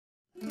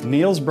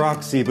Niels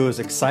CIBU is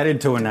excited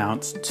to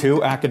announce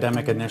 2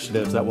 academic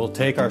initiatives that will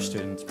take our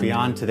students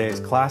beyond today's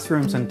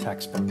classrooms and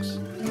textbooks: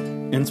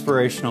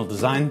 Inspirational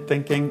Design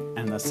Thinking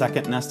and the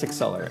Second Nest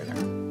Accelerator.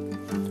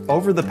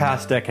 Over the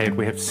past decade,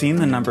 we have seen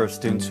the number of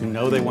students who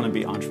know they want to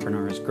be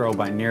entrepreneurs grow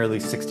by nearly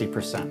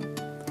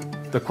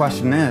 60%. The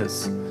question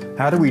is,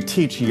 how do we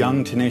teach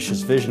young,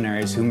 tenacious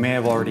visionaries who may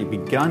have already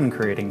begun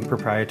creating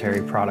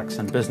proprietary products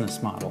and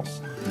business models?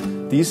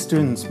 These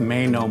students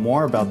may know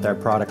more about their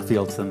product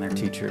fields than their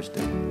teachers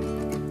do.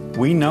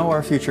 We know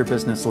our future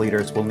business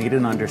leaders will need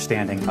an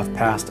understanding of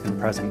past and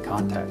present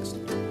context.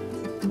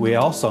 We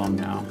also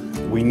know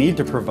we need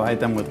to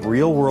provide them with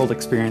real-world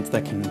experience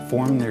that can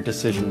inform their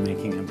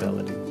decision-making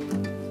ability.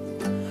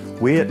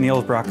 We at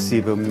Niels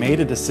CIBU made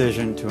a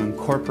decision to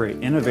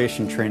incorporate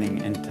innovation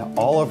training into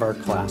all of our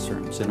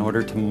classrooms in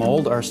order to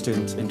mold our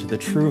students into the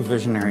true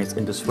visionaries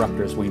and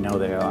disruptors we know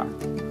they are.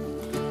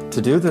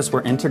 To do this,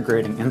 we're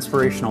integrating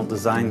inspirational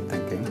design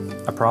thinking,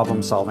 a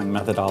problem-solving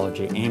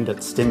methodology aimed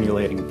at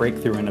stimulating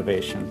breakthrough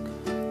innovation,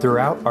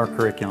 throughout our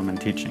curriculum and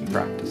teaching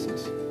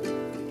practices.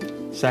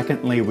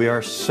 Secondly, we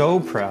are so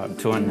proud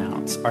to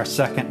announce our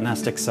Second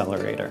Nest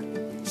Accelerator.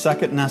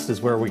 Second Nest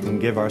is where we can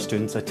give our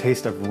students a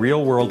taste of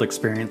real-world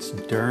experience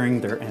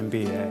during their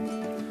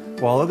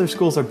MBA. While other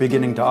schools are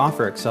beginning to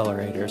offer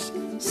accelerators,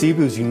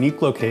 CIBU's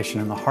unique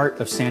location in the heart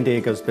of San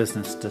Diego's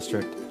business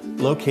district,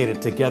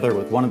 located together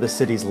with one of the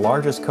city's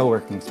largest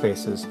co-working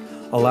spaces,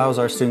 allows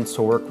our students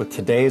to work with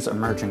today's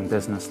emerging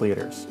business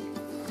leaders.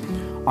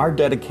 Our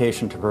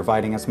dedication to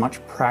providing as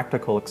much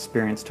practical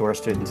experience to our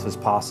students as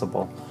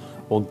possible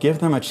will give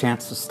them a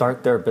chance to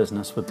start their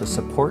business with the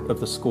support of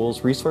the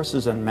school's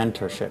resources and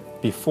mentorship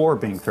before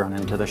being thrown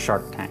into the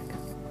Shark Tank.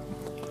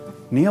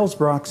 Niels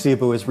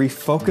CIBU is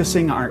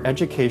refocusing our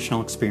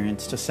educational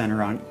experience to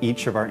center on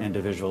each of our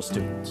individual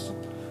students.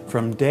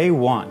 From day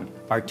one,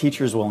 our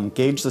teachers will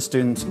engage the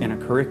students in a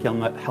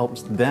curriculum that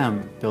helps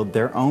them build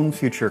their own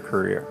future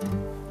career.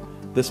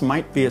 This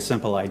might be a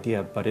simple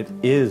idea, but it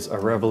is a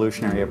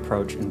revolutionary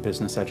approach in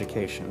business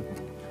education.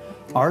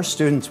 Our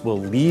students will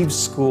leave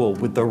school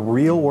with the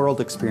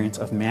real-world experience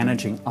of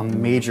managing a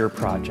major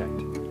project,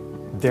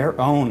 their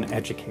own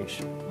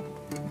education.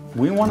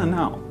 We want to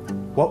know,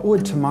 what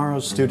would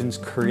tomorrow's students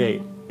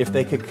create if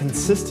they could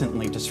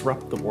consistently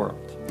disrupt the world?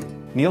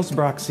 Niels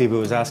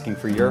CIBU is asking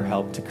for your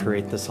help to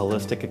create this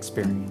holistic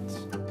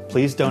experience.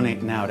 Please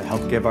donate now to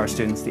help give our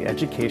students the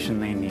education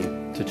they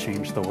need to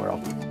change the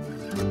world.